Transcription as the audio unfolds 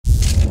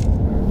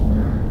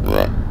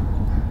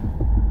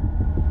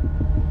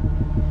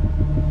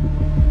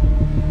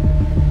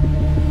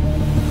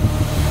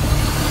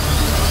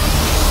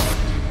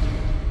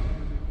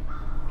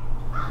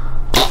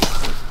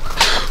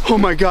Oh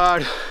my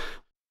God.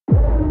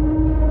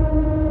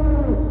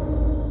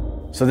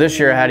 So this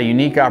year I had a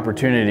unique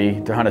opportunity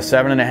to hunt a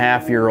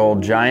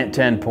 7.5-year-old giant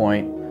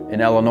 10-point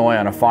in Illinois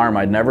on a farm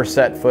I'd never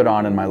set foot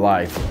on in my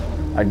life.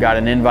 I'd got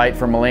an invite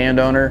from a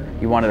landowner.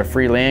 He wanted a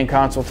free land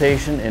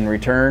consultation. In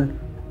return,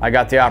 I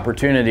got the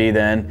opportunity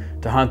then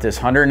to hunt this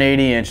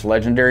 180-inch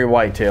legendary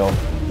whitetail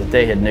that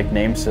they had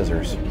nicknamed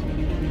Scissors.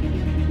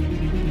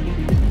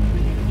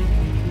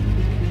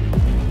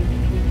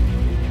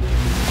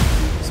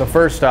 So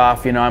first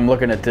off, I'm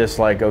looking at this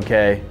like,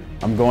 okay,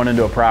 I'm going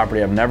into a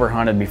property I've never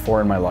hunted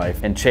before in my life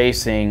and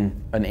chasing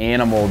an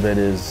animal that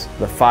is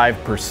the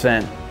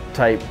 5%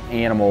 type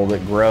animal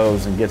that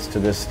grows and gets to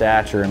this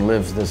stature and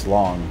lives this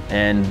long.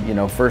 And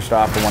first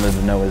off, I wanted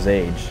to know his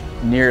age.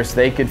 Nearest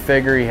they could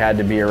figure, he had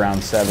to be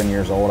around 7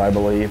 years old, I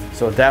believe.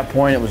 So at that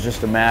point, it was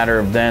just a matter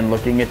of then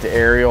looking at the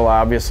aerial,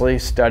 obviously,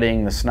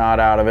 studying the snot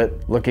out of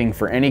it, looking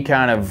for any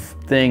kind of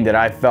thing that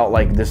I felt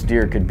like this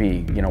deer could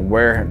be.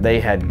 Where they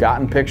had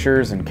gotten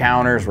pictures,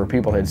 encounters, where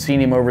people had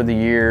seen him over the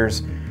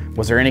years.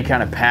 Was there any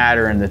kind of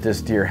pattern that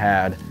this deer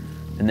had?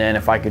 And then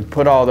if I could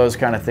put all those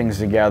kind of things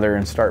together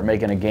and start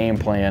making a game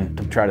plan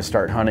to try to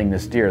start hunting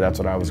this deer, that's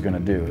what I was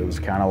gonna do. It was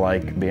kind of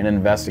like being an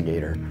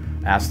investigator.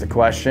 Ask the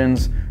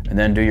questions and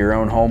then do your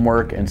own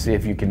homework and see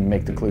if you can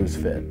make the clues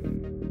fit.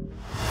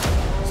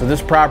 So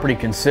this property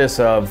consists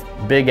of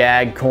big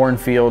ag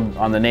cornfield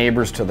on the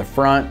neighbors to the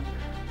front.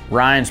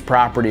 Ryan's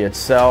property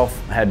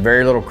itself had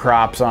very little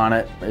crops on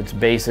it. It's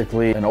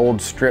basically an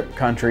old strip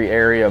country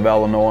area of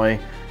Illinois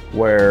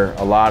where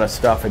a lot of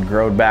stuff had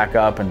grown back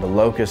up into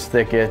locust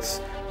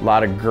thickets, a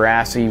lot of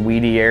grassy,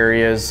 weedy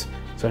areas.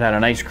 So it had a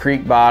nice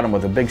creek bottom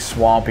with a big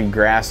swampy,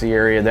 grassy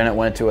area. Then it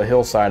went to a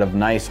hillside of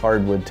nice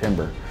hardwood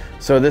timber.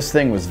 So this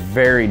thing was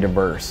very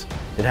diverse.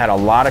 It had a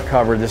lot of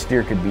cover. This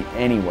deer could be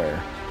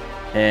anywhere.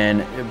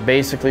 And it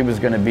basically was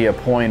going to be a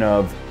point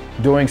of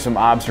doing some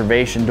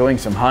observation, doing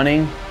some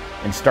hunting,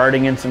 and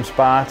starting in some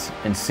spots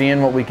and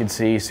seeing what we could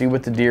see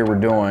what the deer were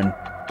doing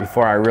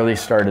before I really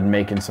started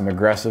making some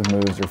aggressive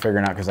moves or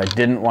figuring out, because I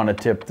didn't want to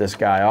tip this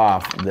guy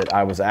off that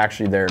I was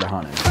actually there to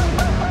hunt him.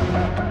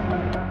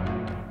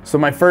 So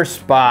my first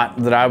spot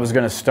that I was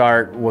going to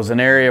start was an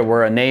area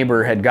where a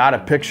neighbor had got a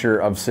picture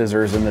of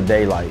Scissors in the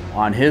daylight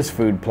on his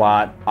food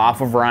plot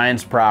off of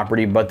Ryan's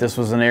property, but this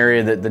was an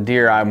area that the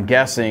deer, I'm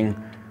guessing,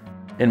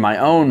 in my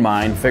own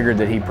mind, figured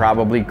that he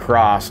probably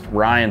crossed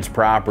Ryan's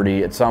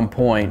property at some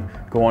point,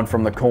 going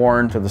from the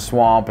corn to the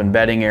swamp and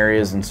bedding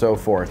areas and so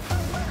forth.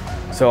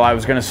 So I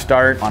was going to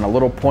start on a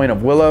little point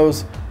of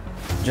willows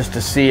just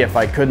to see if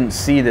I couldn't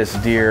see this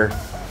deer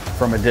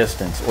from a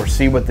distance or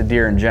see what the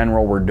deer in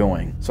general were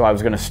doing. So I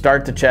was going to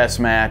start the chess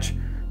match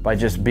by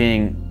just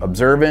being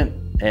observant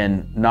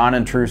and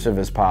non-intrusive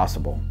as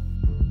possible.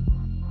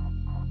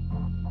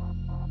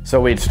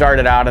 So we'd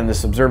started out in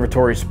this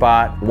observatory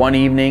spot one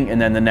evening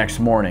and then the next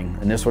morning,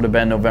 and this would have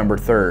been November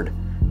 3rd.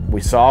 We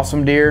saw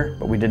some deer,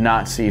 but we did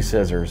not see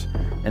Scissors,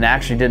 and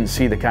actually didn't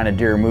see the kind of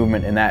deer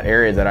movement in that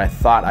area that I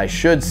thought I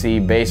should see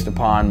based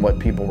upon what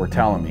people were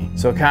telling me.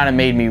 So it kind of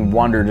made me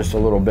wonder just a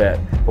little bit.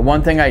 But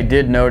one thing I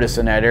did notice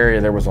in that area,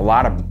 there was a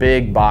lot of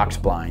big box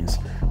blinds.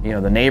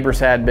 The neighbors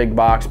had big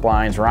box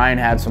blinds. Ryan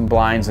had some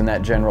blinds in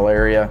that general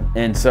area.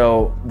 And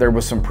so there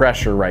was some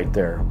pressure right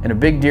there. And a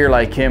big deer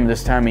like him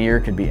this time of year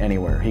could be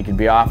anywhere. He could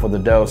be off with a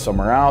doe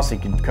somewhere else. He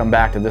could come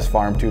back to this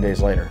farm 2 days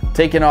later.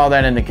 Taking all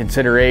that into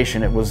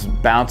consideration, it was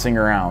bouncing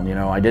around.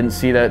 I didn't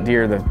see that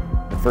deer the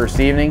first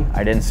evening.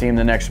 I didn't see him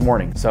the next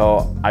morning.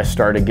 So I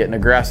started getting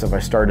aggressive. I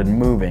started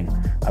moving.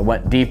 I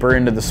went deeper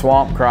into the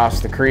swamp,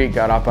 crossed the creek,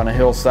 got up on a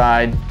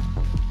hillside.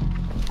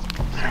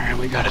 All right,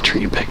 we got a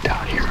tree picked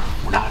out here.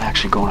 We're not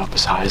actually going up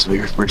as high as we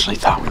originally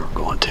thought we were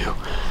going to.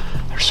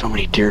 There's so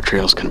many deer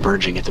trails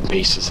converging at the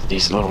bases of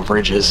these little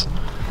ridges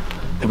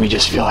that we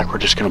just feel like we're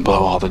just gonna blow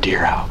all the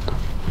deer out.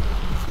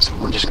 So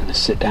we're just gonna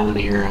sit down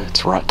here.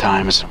 It's rut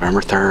time, it's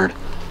November 3rd.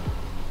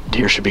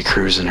 Deer should be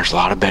cruising. There's a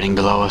lot of bedding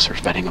below us,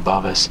 there's bedding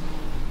above us.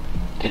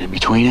 And in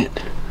between it,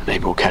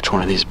 maybe we'll catch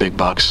one of these big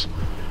bucks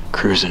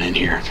cruising in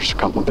here. There's a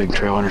couple big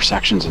trail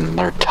intersections and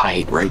they're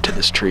tight right to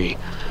this tree.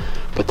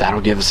 But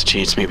that'll give us a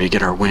chance maybe to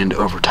get our wind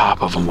over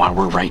top of them while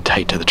we're right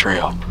tight to the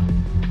trail.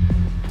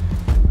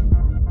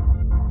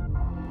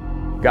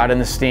 Got in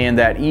the stand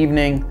that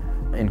evening,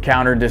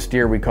 encountered this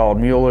deer we called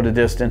Mule at a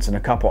distance and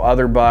a couple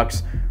other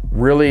bucks.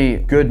 Really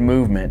good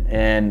movement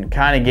and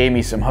kind of gave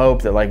me some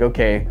hope that like,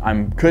 okay,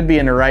 could be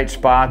in the right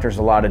spot. There's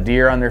a lot of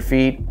deer on their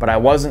feet, but I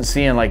wasn't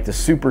seeing like the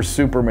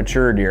super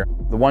mature deer.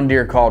 The one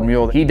deer called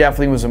Mule, he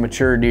definitely was a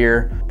mature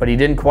deer, but he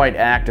didn't quite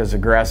act as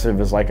aggressive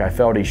as like I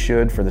felt he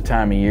should for the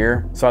time of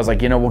year. So I was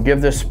like, we'll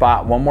give this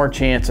spot one more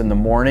chance in the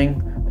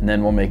morning and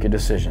then we'll make a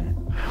decision.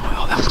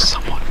 Well, that was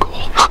somewhat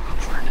cool.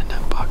 Learning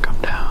that buck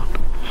come down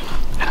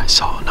and I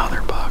saw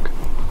another buck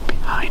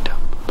behind him,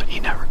 but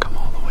he never come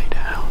all the way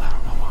down. I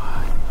don't know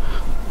why.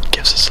 It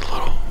gives us a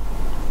little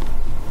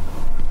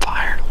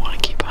fire to want to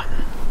keep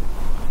hunting.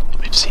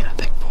 We've seen, I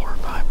think, 4 or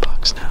 5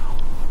 bucks now.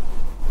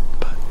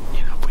 But,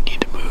 if we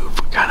need to move,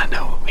 we kind of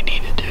know what we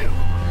need to do.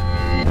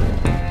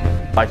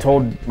 I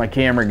told my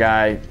camera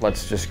guy,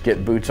 let's just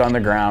get boots on the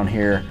ground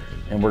here,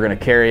 and we're gonna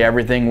carry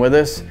everything with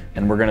us,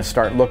 and we're gonna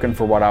start looking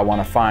for what I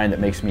wanna find that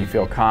makes me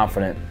feel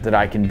confident that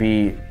I can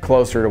be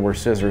closer to where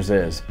Scissors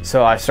is.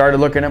 So I started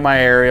looking at my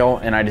aerial,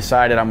 and I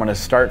decided I'm gonna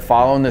start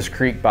following this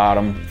creek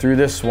bottom through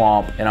this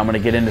swamp, and I'm gonna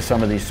get into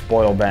some of these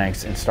spoil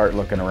banks and start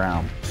looking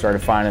around.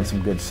 Started finding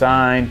some good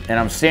sign, and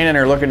I'm standing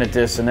there looking at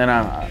this, and then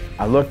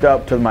I looked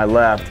up to my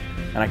left,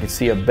 and I could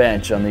see a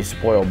bench on these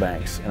spoil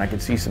banks, and I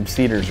could see some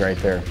cedars right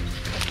there.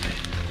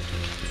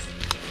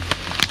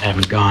 I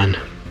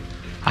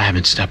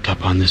haven't stepped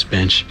up on this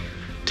bench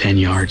 10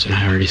 yards and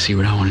I already see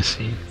what I want to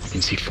see. I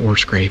can see 4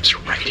 scrapes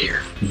right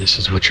here. And this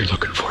is what you're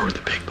looking for with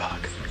a big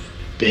buck.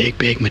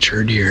 Big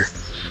mature deer.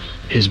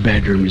 His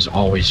bedroom is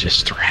always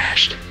just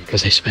thrashed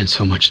because they spend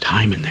so much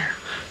time in there.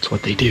 It's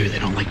what they do. They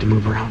don't like to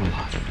move around a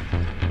lot.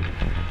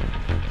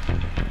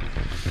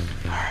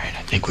 All right,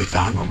 I think we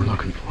found what we're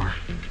looking for.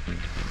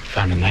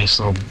 Found a nice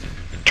little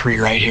tree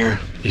right here.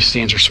 These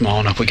stands are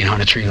small enough we can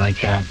hunt a tree like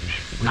that.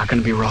 We're not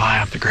going to be real high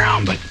off the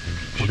ground, but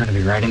we're going to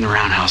be right in the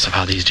roundhouse of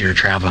how these deer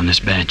travel on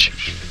this bench.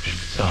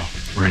 So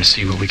we're going to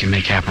see what we can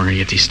make happen. We're going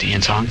to get these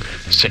stands hung,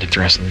 sit it the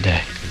rest of the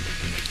day.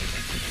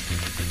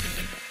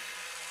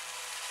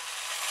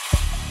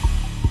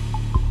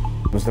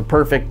 It was the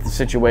perfect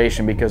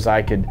situation because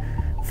I could,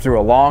 through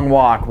a long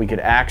walk, we could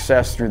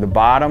access through the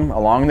bottom,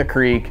 along the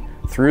creek,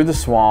 through the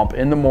swamp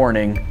in the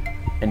morning,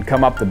 and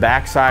come up the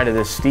backside of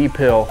this steep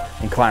hill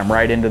and climb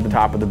right into the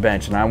top of the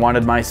bench. And I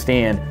wanted my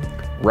stand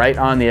right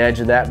on the edge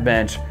of that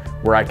bench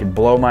where I could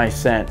blow my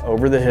scent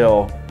over the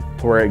hill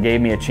to where it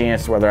gave me a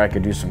chance whether I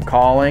could do some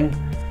calling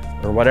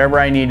or whatever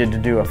I needed to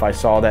do. If I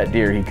saw that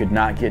deer, he could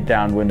not get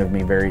downwind of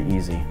me very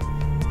easy.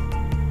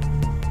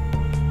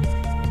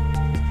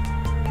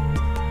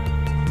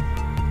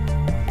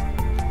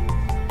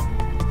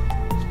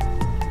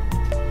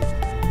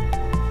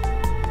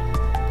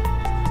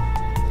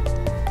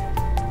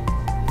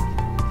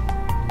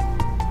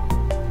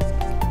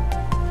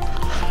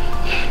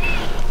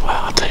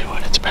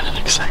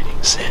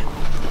 Sit.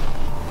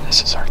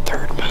 This is our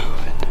 3rd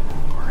move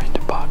and we're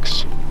into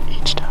bucks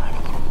each time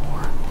a little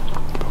more,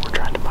 but we're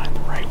trying to find the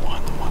right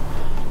one, the one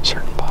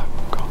certain buck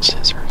called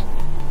Scissors.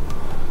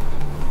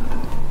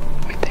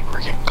 We think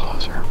we're getting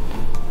closer.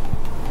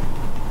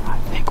 I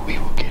think we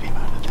will get him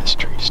out of this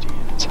tree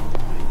stand at some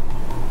point.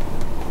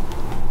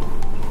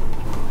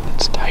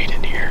 It's tight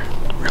in here,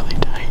 really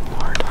tight and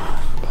hard to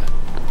hunt, but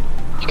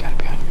you gotta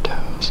be on your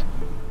toes.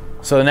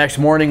 So the next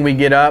morning we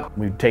get up,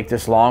 we take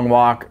this long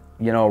walk,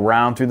 you know,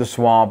 around through the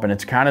swamp, and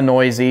it's kind of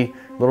noisy,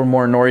 a little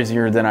more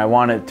noisier than I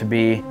want it to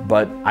be,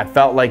 but I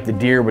felt like the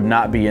deer would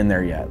not be in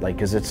there yet, like,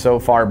 because it's so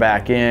far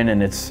back in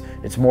and it's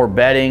more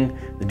bedding.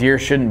 The deer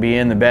shouldn't be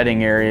in the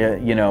bedding area,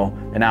 you know,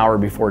 an hour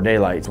before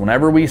daylight. So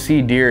whenever we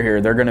see deer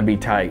here, they're gonna be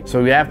tight.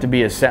 So we have to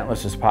be as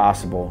scentless as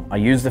possible. I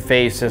used the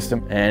phase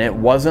system and it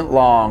wasn't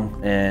long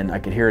and I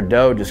could hear a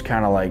doe just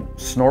kind of like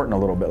snorting a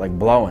little bit, like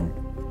blowing.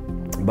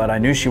 But I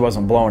knew she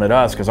wasn't blowing at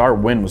us because our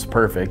wind was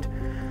perfect.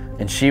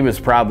 And she was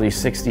probably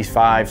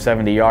 65,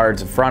 70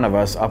 yards in front of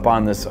us up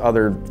on this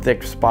other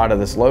thick spot of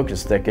this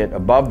locust thicket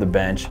above the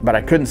bench. But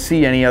I couldn't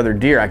see any other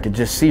deer. I could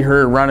just see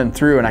her running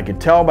through, and I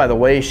could tell by the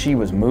way she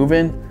was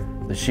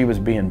moving that she was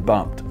being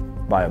bumped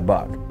by a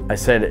buck. I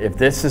said, if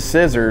this is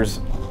Scissors,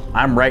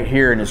 I'm right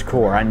here in his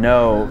core. I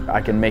know I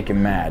can make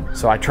him mad.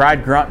 So I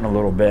tried grunting a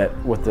little bit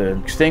with the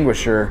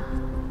extinguisher.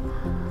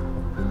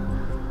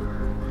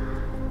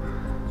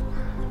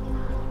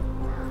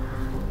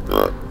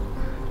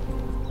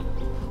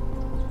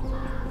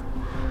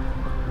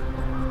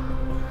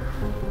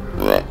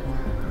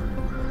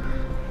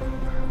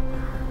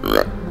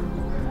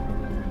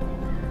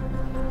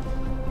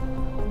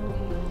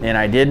 And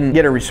I didn't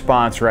get a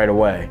response right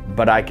away,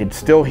 but I could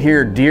still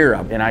hear deer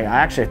up, and I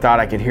actually thought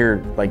I could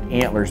hear like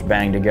antlers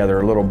bang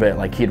together a little bit,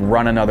 like he'd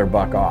run another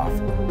buck off.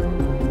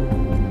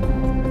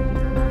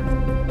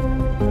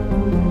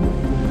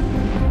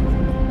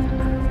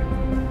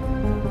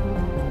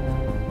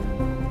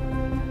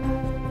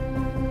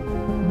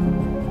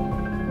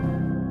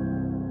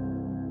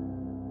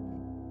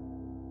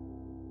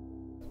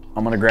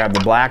 I'm gonna grab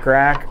the black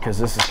rack because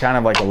this is kind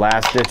of like a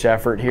last ditch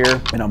effort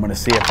here, and I'm gonna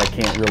see if I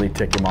can't really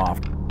tick him off.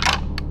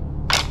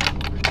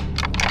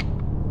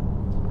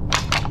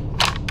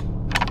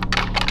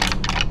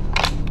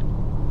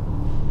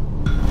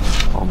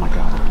 Oh my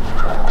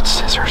God, it's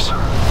Scissors.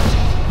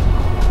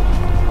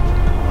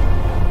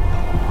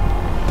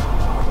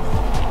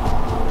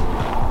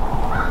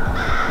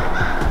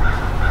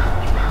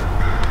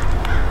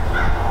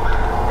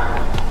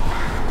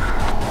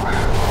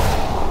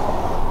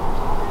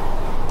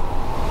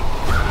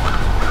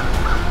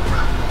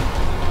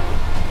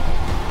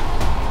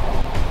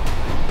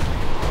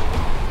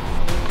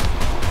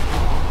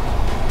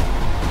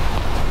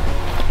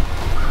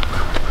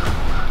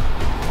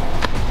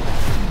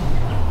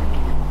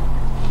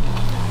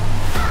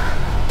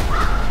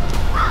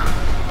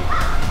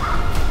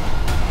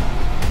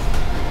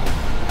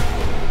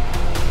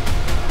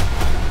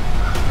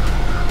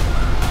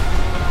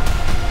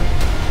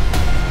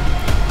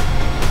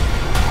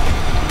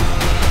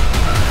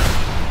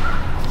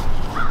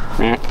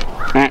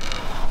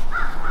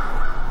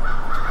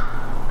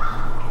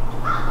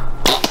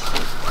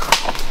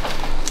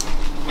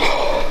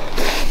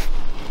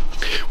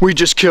 We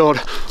just killed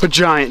a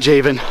giant,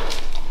 Javen.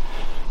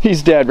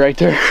 He's dead right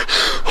there.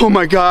 Oh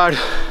my God.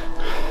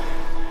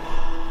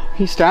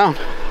 He's down.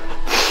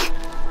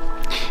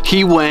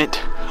 He went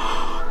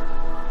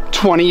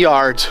 20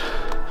 yards.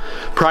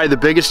 Probably the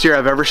biggest deer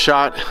I've ever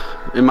shot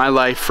in my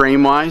life,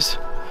 frame-wise.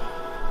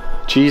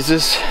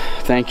 Jesus,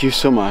 thank you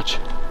so much.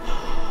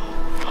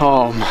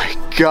 Oh my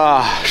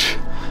gosh.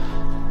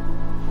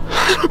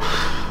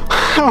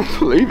 I don't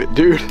believe it,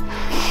 dude.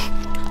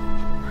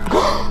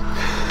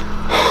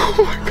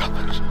 Oh my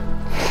gosh.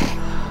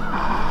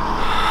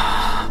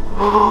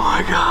 Oh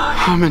my God.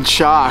 I'm in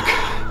shock.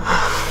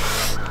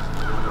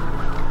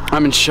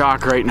 I'm in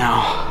shock right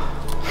now.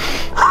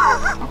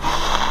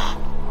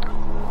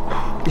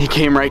 He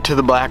came right to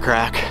the black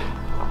rack.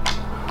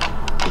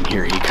 And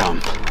here he come.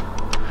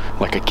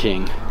 Like a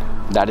king.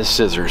 That is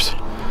Scissors.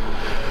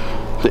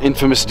 The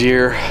infamous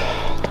deer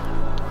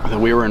that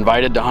we were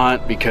invited to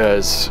hunt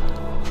because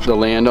the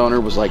landowner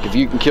was like, if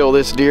you can kill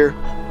this deer,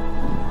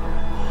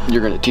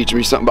 you're gonna teach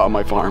me something about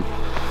my farm.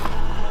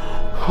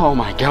 Oh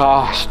my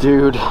gosh,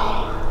 dude.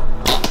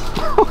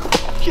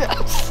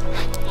 Yes,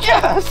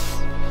 yes.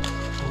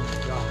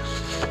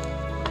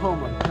 Oh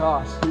my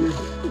gosh, dude.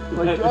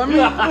 Like, I mean,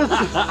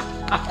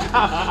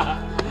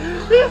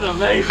 this is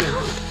amazing.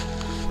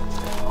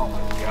 oh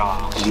my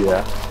gosh.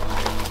 Yeah.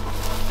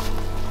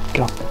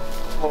 Go.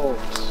 Oh,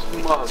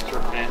 smokes,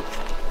 man.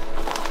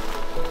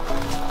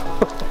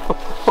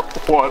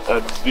 What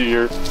a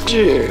deer.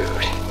 Dude.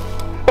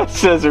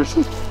 Scissors.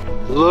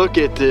 Look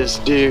at this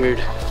dude.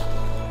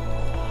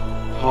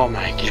 Oh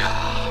my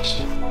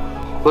gosh.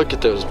 Look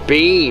at those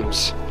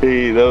beams.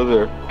 Hey, those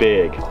are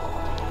big.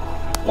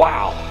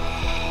 Wow.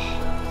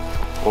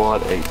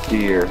 What a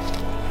deer.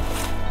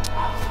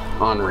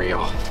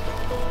 Unreal.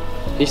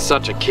 He's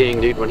such a king,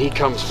 dude. When he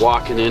comes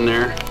walking in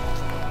there.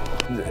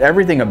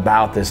 Everything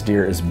about this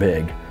deer is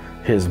big.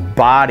 His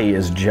body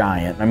is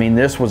giant. I mean,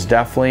 this was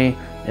definitely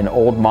an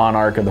old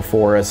monarch of the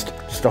forest.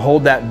 Just to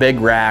hold that big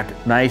rack,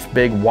 nice,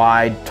 big,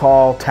 wide,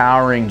 tall,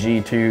 towering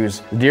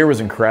G2s. The deer was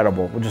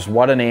incredible. Just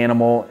what an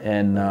animal,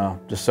 and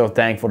just so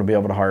thankful to be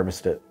able to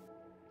harvest it.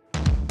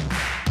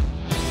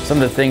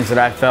 Some of the things that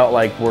I felt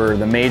like were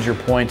the major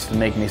points to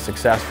make me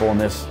successful in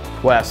this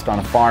quest on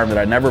a farm that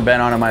I'd never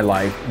been on in my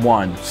life.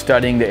 One,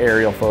 studying the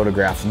aerial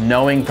photographs,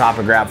 knowing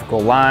topographical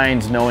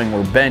lines, knowing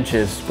where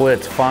benches,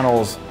 splits,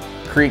 funnels,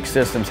 creek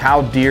systems,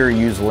 how deer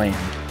use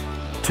land.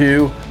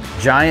 Two,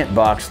 giant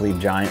bucks leave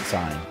giant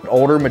sign.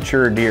 Older,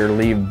 mature deer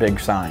leave big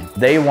sign.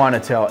 They want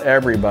to tell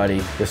everybody,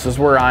 this is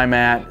where I'm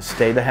at,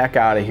 stay the heck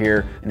out of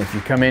here, and if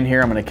you come in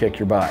here, I'm going to kick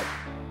your butt.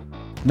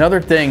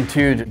 Another thing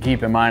too to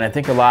keep in mind, I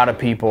think a lot of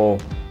people,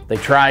 they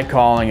try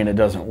calling and it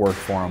doesn't work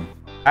for them.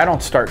 I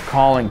don't start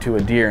calling to a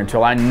deer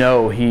until I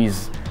know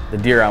he's the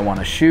deer I want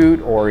to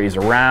shoot, or he's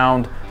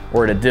around,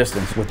 or at a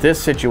distance. With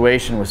this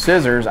situation with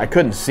Scissors, I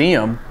couldn't see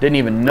him, didn't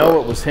even know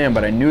it was him,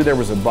 but I knew there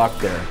was a buck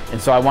there. And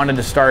so I wanted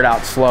to start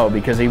out slow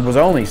because he was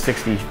only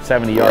 60,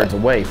 70 yards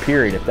away,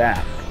 period, at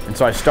that. And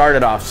so I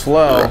started off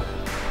slow,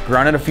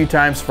 grunted a few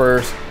times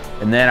first,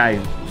 and then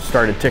I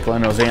started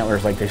tickling those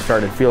antlers like they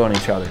started feeling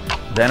each other.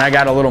 Then I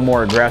got a little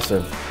more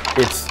aggressive.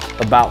 It's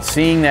about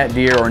seeing that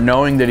deer or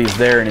knowing that he's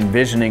there and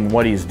envisioning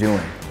what he's doing.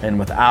 And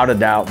without a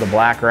doubt, the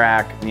black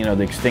rack, you know,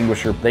 the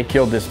extinguisher, they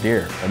killed this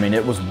deer. I mean,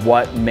 it was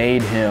what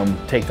made him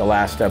take the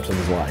last steps of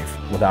his life,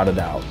 without a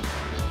doubt.